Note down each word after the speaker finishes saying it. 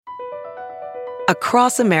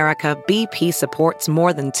Across America, BP supports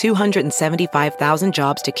more than 275,000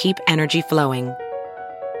 jobs to keep energy flowing.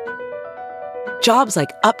 Jobs like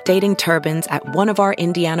updating turbines at one of our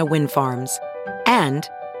Indiana wind farms and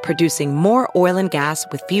producing more oil and gas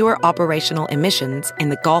with fewer operational emissions in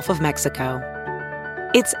the Gulf of Mexico.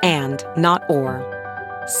 It's and, not or.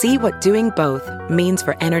 See what doing both means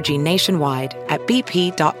for energy nationwide at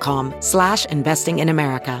bp.com/investing in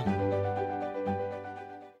America.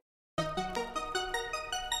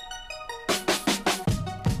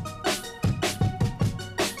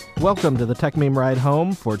 Welcome to the Tech Meme Ride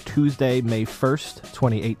Home for Tuesday, May 1st,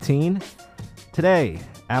 2018. Today,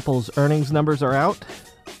 Apple's earnings numbers are out,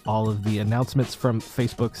 all of the announcements from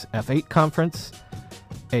Facebook's F8 conference,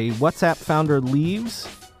 a WhatsApp founder leaves,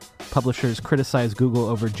 publishers criticize Google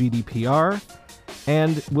over GDPR,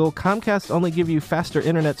 and will Comcast only give you faster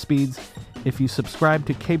internet speeds if you subscribe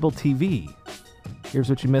to cable TV?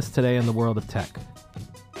 Here's what you missed today in the world of tech.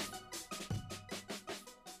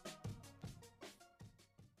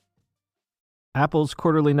 Apple's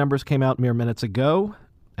quarterly numbers came out mere minutes ago.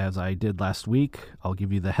 As I did last week, I'll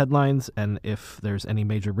give you the headlines, and if there's any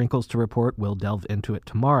major wrinkles to report, we'll delve into it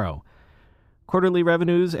tomorrow. Quarterly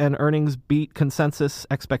revenues and earnings beat consensus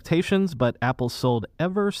expectations, but Apple sold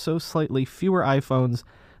ever so slightly fewer iPhones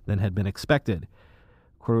than had been expected.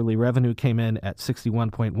 Quarterly revenue came in at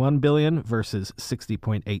 $61.1 billion versus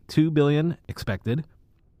 $60.82 billion expected.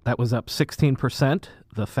 That was up 16%,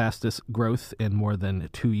 the fastest growth in more than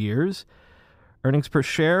 2 years. Earnings per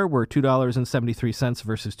share were $2.73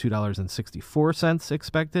 versus $2.64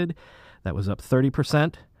 expected. That was up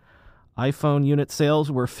 30%. iPhone unit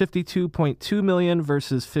sales were 52.2 million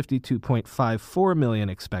versus 52.54 million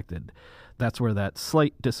expected. That's where that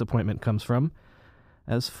slight disappointment comes from.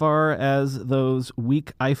 As far as those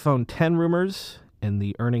weak iPhone X rumors, in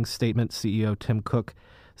the earnings statement, CEO Tim Cook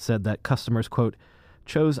said that customers, quote,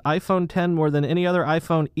 chose iPhone X more than any other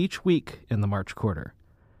iPhone each week in the March quarter.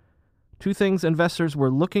 Two things investors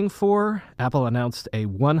were looking for. Apple announced a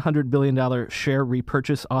 $100 billion share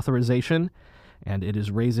repurchase authorization, and it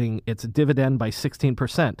is raising its dividend by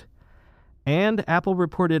 16%. And Apple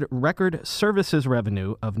reported record services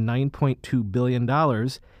revenue of $9.2 billion,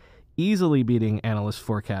 easily beating analyst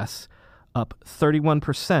forecasts, up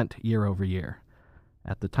 31% year over year.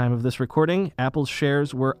 At the time of this recording, Apple's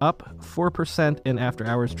shares were up 4% in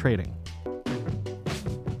after-hours trading.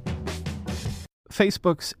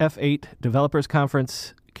 Facebook's F8 Developers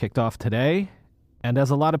Conference kicked off today, and as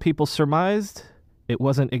a lot of people surmised, it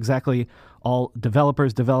wasn't exactly all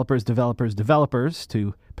developers,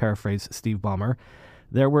 to paraphrase Steve Ballmer.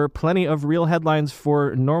 There were plenty of real headlines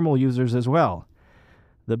for normal users as well.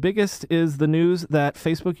 The biggest is the news that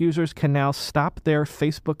Facebook users can now stop their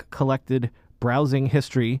Facebook-collected browsing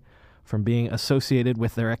history from being associated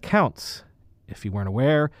with their accounts. If you weren't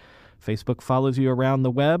aware, Facebook follows you around the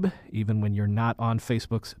web, even when you're not on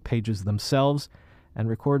Facebook's pages themselves, and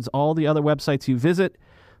records all the other websites you visit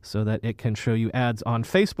so that it can show you ads on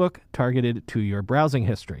Facebook targeted to your browsing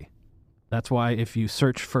history. That's why if you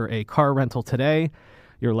search for a car rental today,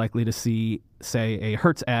 you're likely to see, say, a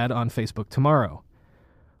Hertz ad on Facebook tomorrow.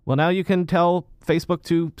 Well, now you can tell Facebook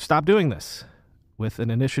to stop doing this. With an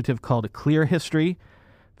initiative called Clear History,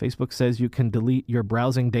 Facebook says you can delete your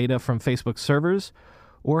browsing data from Facebook servers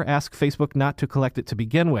or ask Facebook not to collect it to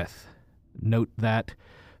begin with. Note that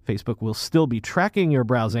Facebook will still be tracking your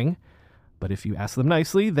browsing, but if you ask them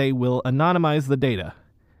nicely, they will anonymize the data.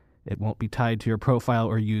 It won't be tied to your profile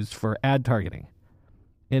or used for ad targeting.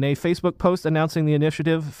 In a Facebook post announcing the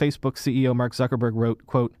initiative, Facebook CEO Mark Zuckerberg wrote,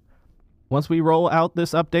 quote, once we roll out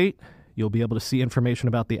this update, you'll be able to see information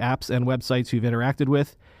about the apps and websites you've interacted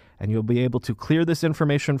with, and you'll be able to clear this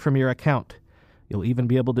information from your account. You'll even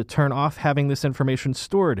be able to turn off having this information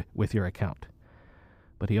stored with your account.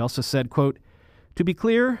 But he also said, quote, to be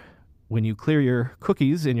clear, when you clear your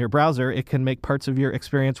cookies in your browser, it can make parts of your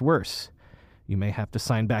experience worse. You may have to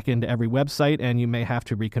sign back into every website, and you may have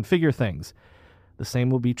to reconfigure things. The same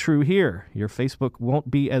will be true here. Your Facebook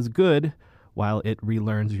won't be as good while it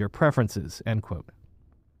relearns your preferences, end quote.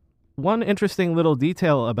 One interesting little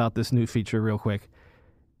detail about this new feature real quick.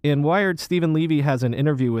 In Wired, Stephen Levy has an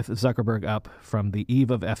interview with Zuckerberg up from the eve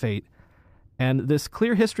of F8, and this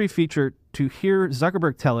Clear History feature, to hear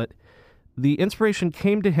Zuckerberg tell it, the inspiration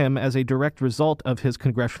came to him as a direct result of his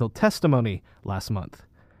congressional testimony last month.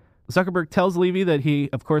 Zuckerberg tells Levy that he,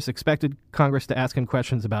 of course, expected Congress to ask him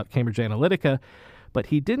questions about Cambridge Analytica, but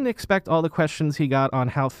he didn't expect all the questions he got on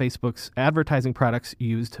how Facebook's advertising products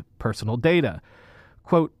used personal data.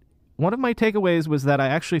 Quote, one of my takeaways was that I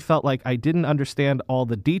actually felt like I didn't understand all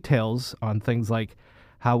the details on things like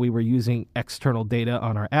how we were using external data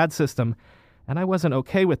on our ad system, And I wasn't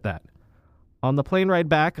okay with that. On the plane ride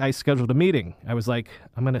back, I scheduled a meeting. I was like,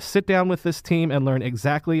 I'm going to sit down with this team and learn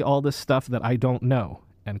exactly all this stuff that I don't know,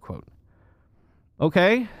 end quote.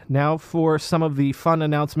 Okay, now for some of the fun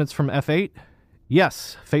announcements from F8.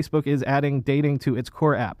 Yes, Facebook is adding dating to its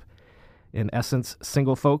core app. In essence,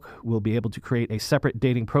 single folk will be able to create a separate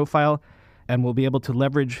dating profile and will be able to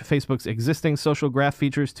leverage Facebook's existing social graph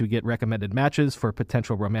features to get recommended matches for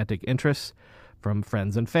potential romantic interests from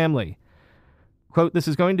friends and family. Quote, this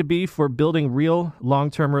is going to be for building real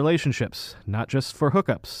long-term relationships, not just for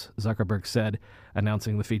hookups, Zuckerberg said,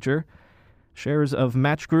 announcing the feature. Shares of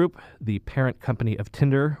Match Group, the parent company of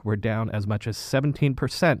Tinder, were down as much as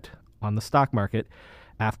 17% on the stock market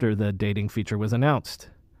after the dating feature was announced.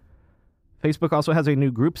 Facebook also has a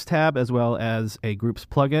new Groups tab as well as a Groups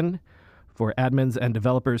plugin for admins and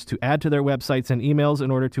developers to add to their websites and emails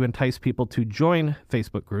in order to entice people to join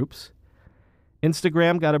Facebook groups.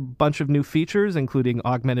 Instagram got a bunch of new features, including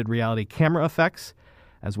augmented reality camera effects,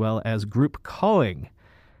 as well as group calling,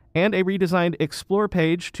 and a redesigned Explore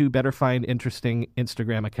page to better find interesting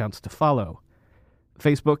Instagram accounts to follow.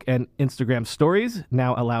 Facebook and Instagram Stories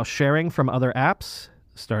now allow sharing from other apps,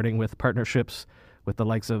 starting with partnerships with the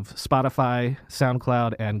likes of Spotify,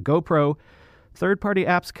 SoundCloud, and GoPro. Third-party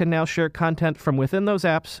apps can now share content from within those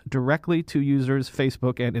apps directly to users'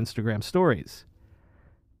 Facebook and Instagram stories.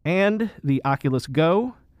 And the Oculus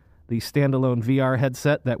Go, the standalone VR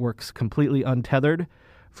headset that works completely untethered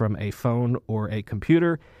from a phone or a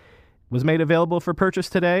computer, was made available for purchase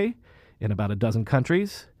today in about a dozen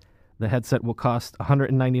countries. The headset will cost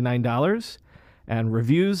 $199, and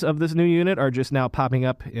reviews of this new unit are just now popping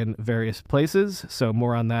up in various places, so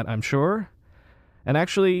more on that, I'm sure. And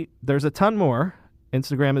actually, there's a ton more.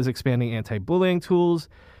 Instagram is expanding anti-bullying tools.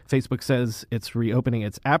 Facebook says it's reopening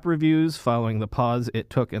its app reviews following the pause it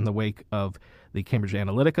took in the wake of the Cambridge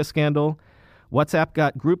Analytica scandal. WhatsApp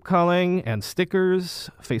got group calling and stickers.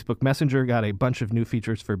 Facebook Messenger got a bunch of new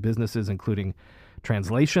features for businesses, including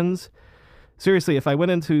translations. Seriously, if I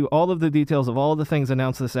went into all of the details of all of the things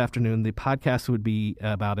announced this afternoon, the podcast would be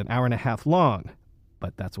about an hour and a half long.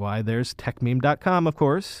 But that's why there's techmeme.com, of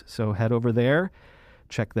course. So head over there,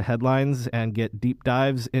 check the headlines, and get deep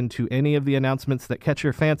dives into any of the announcements that catch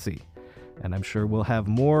your fancy. And I'm sure we'll have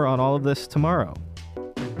more on all of this tomorrow.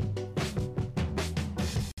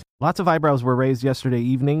 Lots of eyebrows were raised yesterday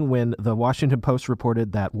evening when the Washington Post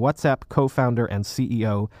reported that WhatsApp co-founder and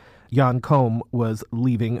CEO Jan Koum was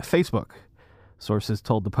leaving Facebook. Sources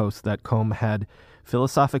told the Post that Koum had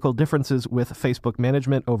philosophical differences with Facebook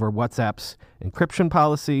management over WhatsApp's encryption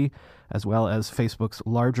policy, as well as Facebook's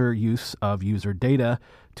larger use of user data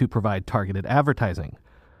to provide targeted advertising.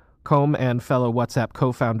 Koum and fellow WhatsApp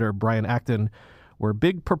co-founder Brian Acton were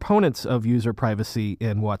big proponents of user privacy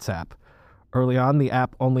in WhatsApp. Early on, the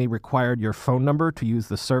app only required your phone number to use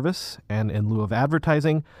the service, and in lieu of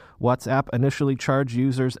advertising, WhatsApp initially charged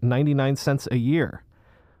users 99 cents a year.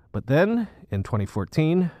 But then, in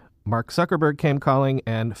 2014, Mark Zuckerberg came calling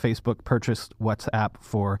and Facebook purchased WhatsApp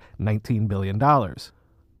for $19 billion.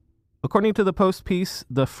 According to the Post piece,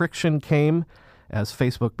 the friction came as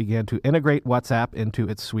Facebook began to integrate WhatsApp into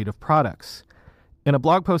its suite of products. In a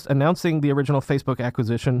blog post announcing the original Facebook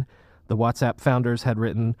acquisition, the WhatsApp founders had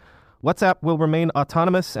written, WhatsApp will remain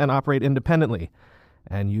autonomous and operate independently,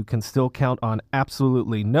 and you can still count on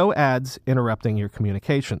absolutely no ads interrupting your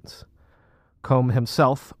communications. Koum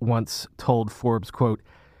himself once told Forbes, quote,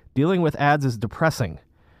 dealing with ads is depressing.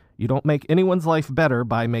 You don't make anyone's life better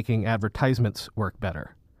by making advertisements work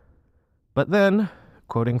better. But then,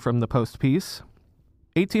 quoting from the Post piece,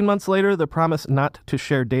 18 months later, the promise not to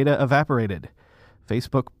share data evaporated.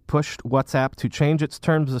 Facebook pushed WhatsApp to change its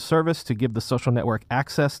terms of service to give the social network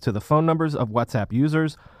access to the phone numbers of WhatsApp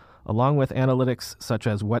users, along with analytics such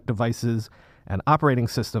as what devices and operating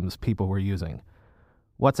systems people were using.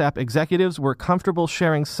 WhatsApp executives were comfortable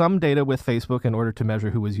sharing some data with Facebook in order to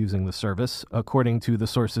measure who was using the service, according to the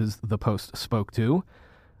sources the Post spoke to.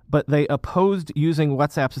 But they opposed using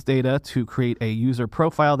WhatsApp's data to create a user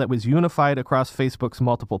profile that was unified across Facebook's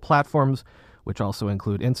multiple platforms, which also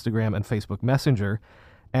include Instagram and Facebook Messenger,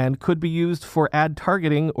 and could be used for ad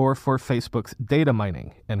targeting or for Facebook's data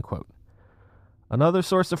mining, end quote. Another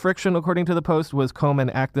source of friction, according to the Post, was Koum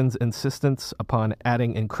and Acton's insistence upon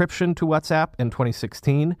adding encryption to WhatsApp in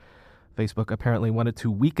 2016. Facebook apparently wanted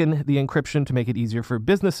to weaken the encryption to make it easier for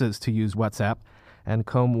businesses to use WhatsApp, and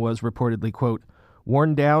Koum was reportedly, quote,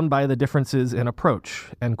 worn down by the differences in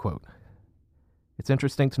approach, end quote. It's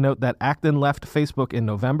interesting to note that Acton left Facebook in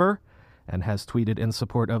November and has tweeted in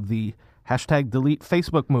support of the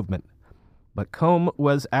 #DeleteFacebook movement. But Koum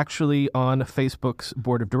was actually on Facebook's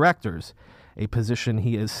board of directors, a position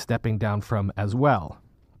he is stepping down from as well.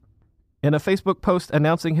 In a Facebook post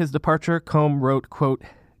announcing his departure, Combe wrote, quote,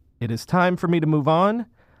 "It is time for me to move on.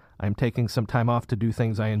 I'm taking some time off to do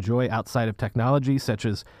things I enjoy outside of technology, such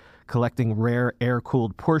as collecting rare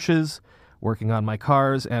air-cooled Porsches, working on my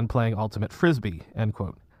cars, and playing Ultimate Frisbee," end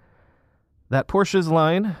quote. That Porsches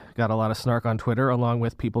line got a lot of snark on Twitter, along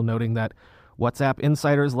with people noting that WhatsApp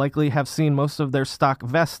insiders likely have seen most of their stock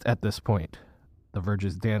vest at this point. The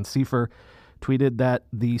Verge's Dan Seifer tweeted that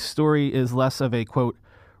the story is less of a, quote,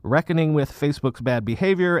 reckoning with Facebook's bad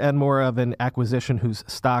behavior and more of an acquisition whose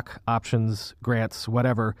stock, options, grants,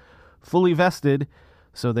 whatever, fully vested,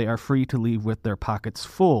 so they are free to leave with their pockets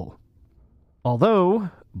full. Although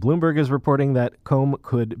Bloomberg is reporting that Combe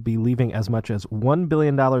could be leaving as much as $1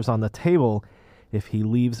 billion on the table if he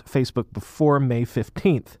leaves Facebook before May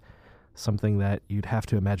 15th, something that you'd have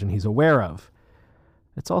to imagine he's aware of.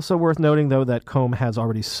 It's also worth noting, though, that Combe has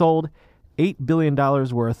already sold $8 billion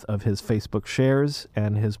worth of his Facebook shares,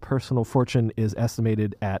 and his personal fortune is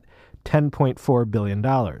estimated at $10.4 billion.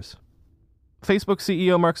 Facebook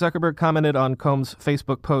CEO Mark Zuckerberg commented on Combe's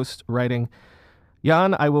Facebook post, writing,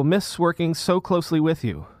 "Jan, I will miss working so closely with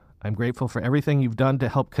you. I'm grateful for everything you've done to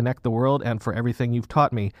help connect the world and for everything you've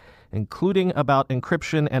taught me, including about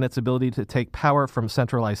encryption and its ability to take power from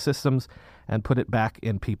centralized systems and put it back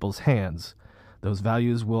in people's hands. Those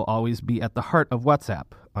values will always be at the heart of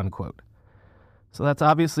WhatsApp," unquote. So that's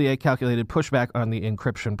obviously a calculated pushback on the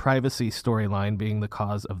encryption privacy storyline being the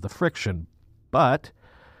cause of the friction. But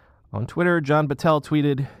on Twitter, John Battelle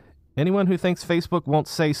tweeted, "Anyone who thinks Facebook won't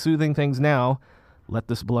say soothing things now, let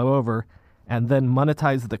this blow over, and then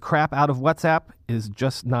monetize the crap out of WhatsApp is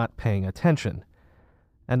just not paying attention."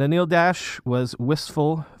 And Anil Dash was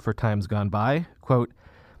wistful for times gone by. Quote,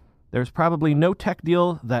 "There's probably no tech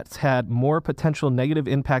deal that's had more potential negative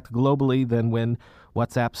impact globally than when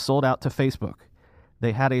WhatsApp sold out to Facebook.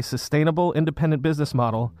 They had a sustainable, independent business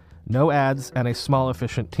model, no ads, and a small,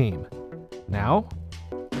 efficient team. Now?"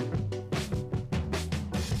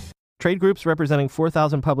 Trade groups representing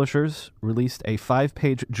 4,000 publishers released a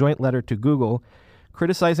 5-page joint letter to Google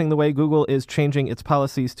criticizing the way Google is changing its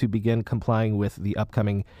policies to begin complying with the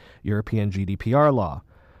upcoming European GDPR law.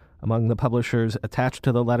 Among the publishers attached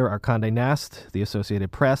to the letter are Condé Nast, the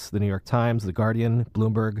Associated Press, the New York Times, The Guardian,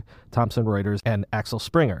 Bloomberg, Thomson Reuters, and Axel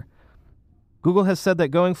Springer. Google has said that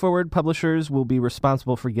going forward, publishers will be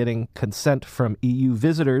responsible for getting consent from EU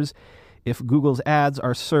visitors if Google's ads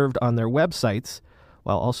are served on their websites,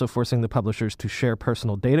 while also forcing the publishers to share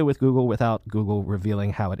personal data with Google without Google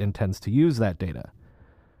revealing how it intends to use that data.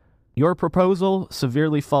 "Your proposal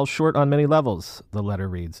severely falls short on many levels," the letter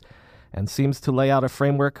reads, "and seems to lay out a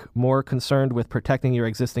framework more concerned with protecting your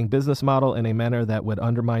existing business model in a manner that would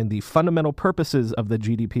undermine the fundamental purposes of the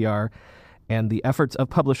GDPR and the efforts of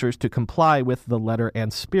publishers to comply with the letter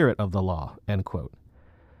and spirit of the law," end quote.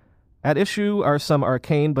 At issue are some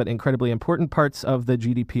arcane but incredibly important parts of the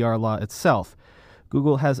GDPR law itself.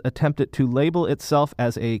 Google has attempted to label itself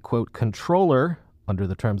as a, quote, controller under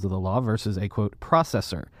the terms of the law versus a, quote,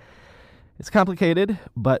 processor. It's complicated,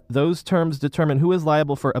 but those terms determine who is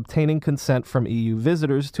liable for obtaining consent from EU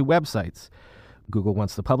visitors to websites. Google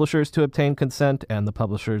wants the publishers to obtain consent, and the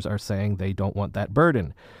publishers are saying they don't want that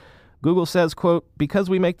burden. Google says, quote, "Because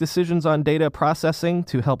we make decisions on data processing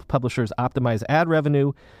to help publishers optimize ad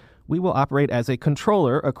revenue, we will operate as a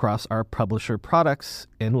controller across our publisher products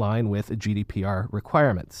in line with GDPR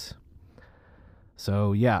requirements."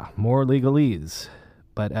 So yeah, more legalese.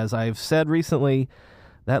 But as I've said recently,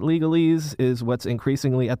 that legalese is what's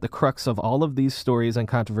increasingly at the crux of all of these stories and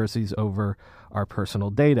controversies over our personal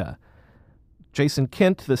data. Jason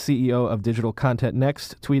Kint, the CEO of Digital Content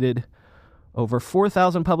Next, tweeted, "Over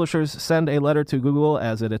 4,000 publishers send a letter to Google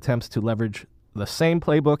as it attempts to leverage the same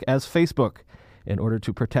playbook as Facebook in order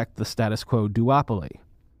to protect the status quo duopoly."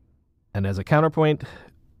 And as a counterpoint,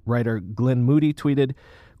 writer Glenn Moody tweeted,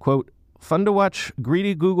 quote, "Fun to watch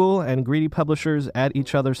greedy Google and greedy publishers at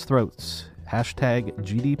each other's throats.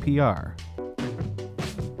 #GDPR.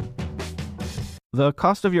 The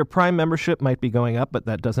cost of your Prime membership might be going up, but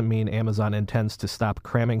that doesn't mean Amazon intends to stop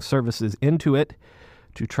cramming services into it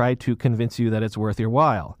to try to convince you that it's worth your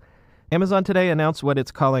while. Amazon today announced what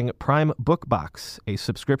it's calling Prime Book Box, a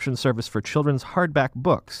subscription service for children's hardback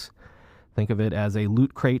books. Think of it as a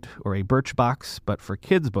Loot Crate or a Birchbox, but for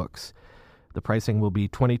kids' books. The pricing will be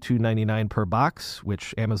 $22.99 per box,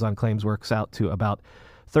 which Amazon claims works out to about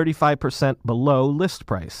 35% below list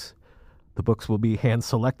price. The books will be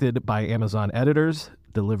hand-selected by Amazon editors,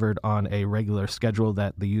 delivered on a regular schedule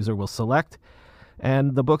that the user will select,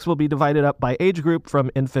 and the books will be divided up by age group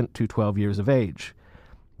from infant to 12 years of age.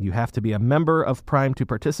 You have to be a member of Prime to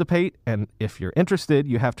participate, and if you're interested,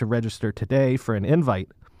 you have to register today for an invite.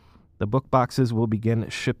 The book boxes will begin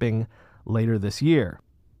shipping later this year.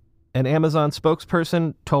 An Amazon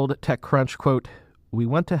spokesperson told TechCrunch, quote, "We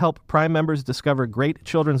want to help Prime members discover great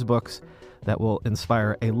children's books that will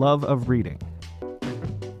inspire a love of reading."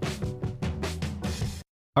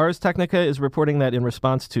 Ars Technica is reporting that in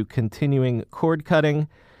response to continuing cord cutting,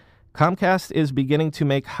 Comcast is beginning to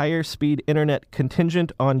make higher speed internet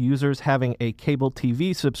contingent on users having a cable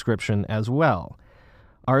TV subscription as well.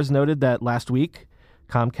 Ars noted that last week,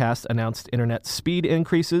 Comcast announced internet speed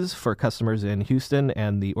increases for customers in Houston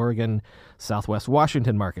and the Oregon, Southwest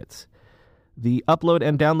Washington markets. The upload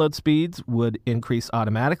and download speeds would increase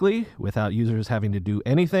automatically without users having to do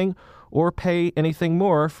anything or pay anything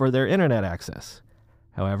more for their internet access.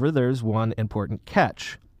 However, there's one important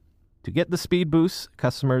catch. To get the speed boosts,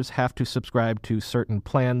 customers have to subscribe to certain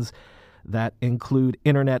plans that include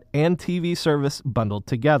internet and TV service bundled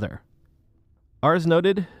together. Ars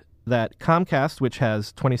noted that Comcast, which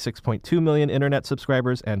has 26.2 million internet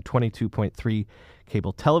subscribers and 22.3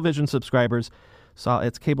 cable television subscribers, saw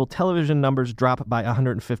its cable television numbers drop by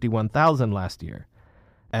 151,000 last year.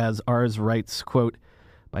 As Ars writes, quote,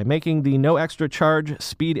 "By making the no extra charge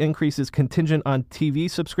speed increases contingent on TV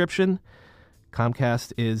subscription,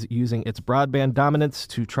 Comcast is using its broadband dominance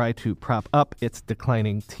to try to prop up its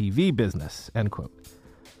declining TV business," end quote.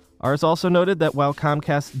 Ars also noted that while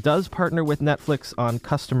Comcast does partner with Netflix on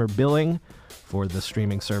customer billing for the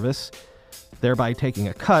streaming service, thereby taking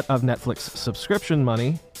a cut of Netflix subscription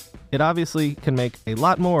money, it obviously can make a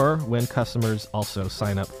lot more when customers also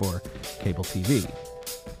sign up for cable TV.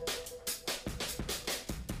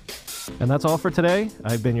 And that's all for today.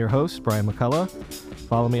 I've been your host, Brian McCullough.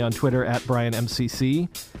 Follow me on Twitter at BrianMCC,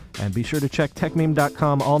 and be sure to check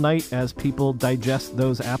TechMeme.com all night as people digest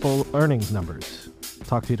those Apple earnings numbers.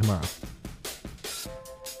 Talk to you tomorrow.